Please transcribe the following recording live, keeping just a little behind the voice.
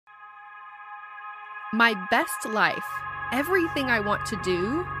My best life, everything I want to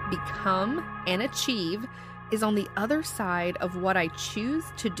do, become, and achieve is on the other side of what I choose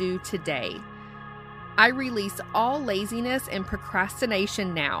to do today. I release all laziness and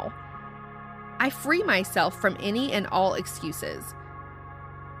procrastination now. I free myself from any and all excuses.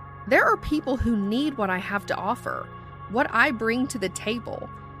 There are people who need what I have to offer, what I bring to the table.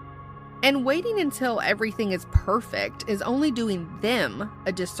 And waiting until everything is perfect is only doing them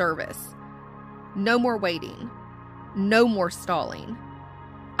a disservice. No more waiting. No more stalling.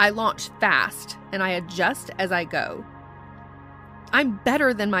 I launch fast and I adjust as I go. I'm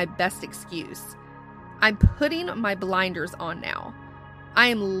better than my best excuse. I'm putting my blinders on now. I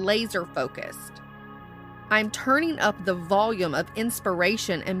am laser focused. I'm turning up the volume of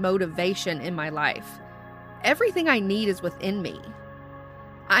inspiration and motivation in my life. Everything I need is within me.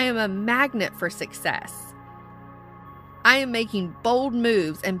 I am a magnet for success. I am making bold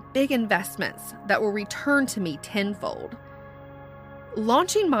moves and big investments that will return to me tenfold.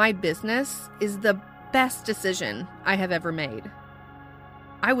 Launching my business is the best decision I have ever made.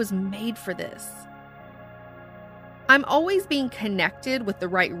 I was made for this. I'm always being connected with the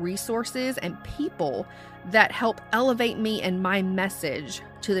right resources and people that help elevate me and my message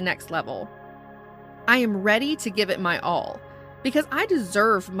to the next level. I am ready to give it my all because I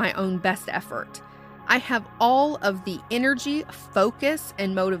deserve my own best effort. I have all of the energy, focus,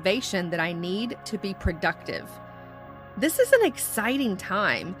 and motivation that I need to be productive. This is an exciting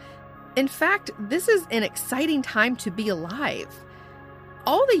time. In fact, this is an exciting time to be alive.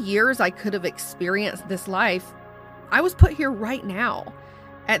 All the years I could have experienced this life, I was put here right now,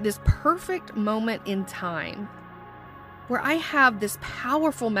 at this perfect moment in time, where I have this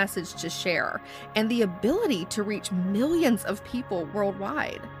powerful message to share and the ability to reach millions of people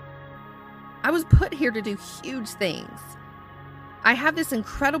worldwide. I was put here to do huge things. I have this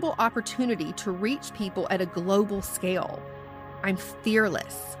incredible opportunity to reach people at a global scale. I'm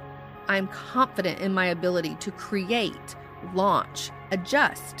fearless. I'm confident in my ability to create, launch,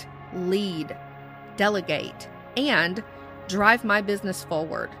 adjust, lead, delegate, and drive my business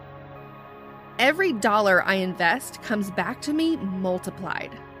forward. Every dollar I invest comes back to me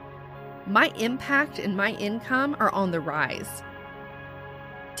multiplied. My impact and my income are on the rise.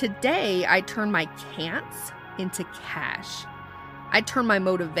 Today, I turn my can'ts into cash. I turn my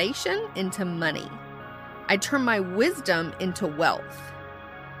motivation into money. I turn my wisdom into wealth.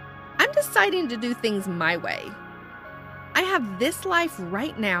 I'm deciding to do things my way. I have this life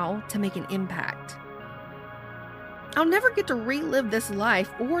right now to make an impact. I'll never get to relive this life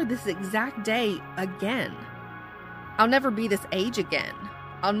or this exact day again. I'll never be this age again.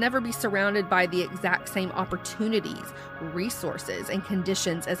 I'll never be surrounded by the exact same opportunities, resources, and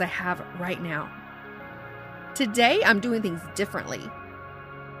conditions as I have right now. Today, I'm doing things differently.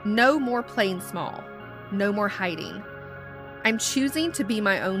 No more playing small. No more hiding. I'm choosing to be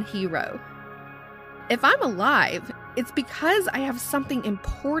my own hero. If I'm alive, it's because I have something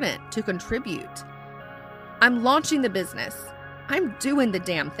important to contribute. I'm launching the business. I'm doing the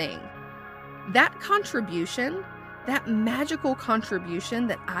damn thing. That contribution, that magical contribution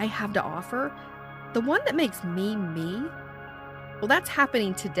that I have to offer, the one that makes me me, well, that's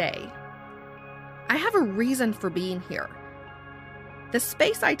happening today. I have a reason for being here. The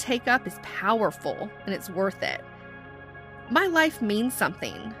space I take up is powerful and it's worth it. My life means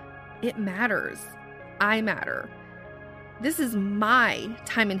something. It matters. I matter. This is my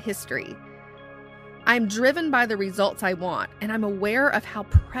time in history. I'm driven by the results I want, and I'm aware of how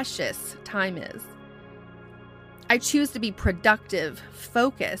precious time is. I choose to be productive,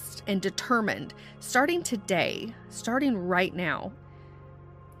 focused, and determined, starting today, starting right now.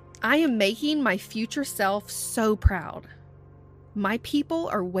 I am making my future self so proud. My people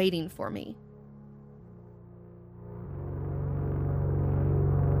are waiting for me.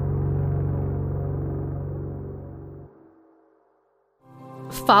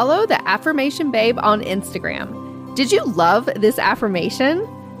 Follow the Affirmation Babe on Instagram. Did you love this affirmation?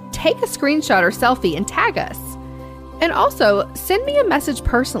 Take a screenshot or selfie and tag us. And also, send me a message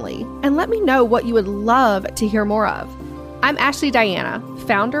personally and let me know what you would love to hear more of. I'm Ashley Diana,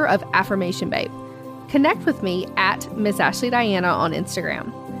 founder of Affirmation Babe. Connect with me at Miss Ashley Diana on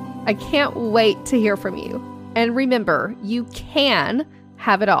Instagram. I can't wait to hear from you. And remember, you can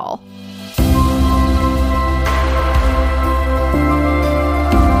have it all.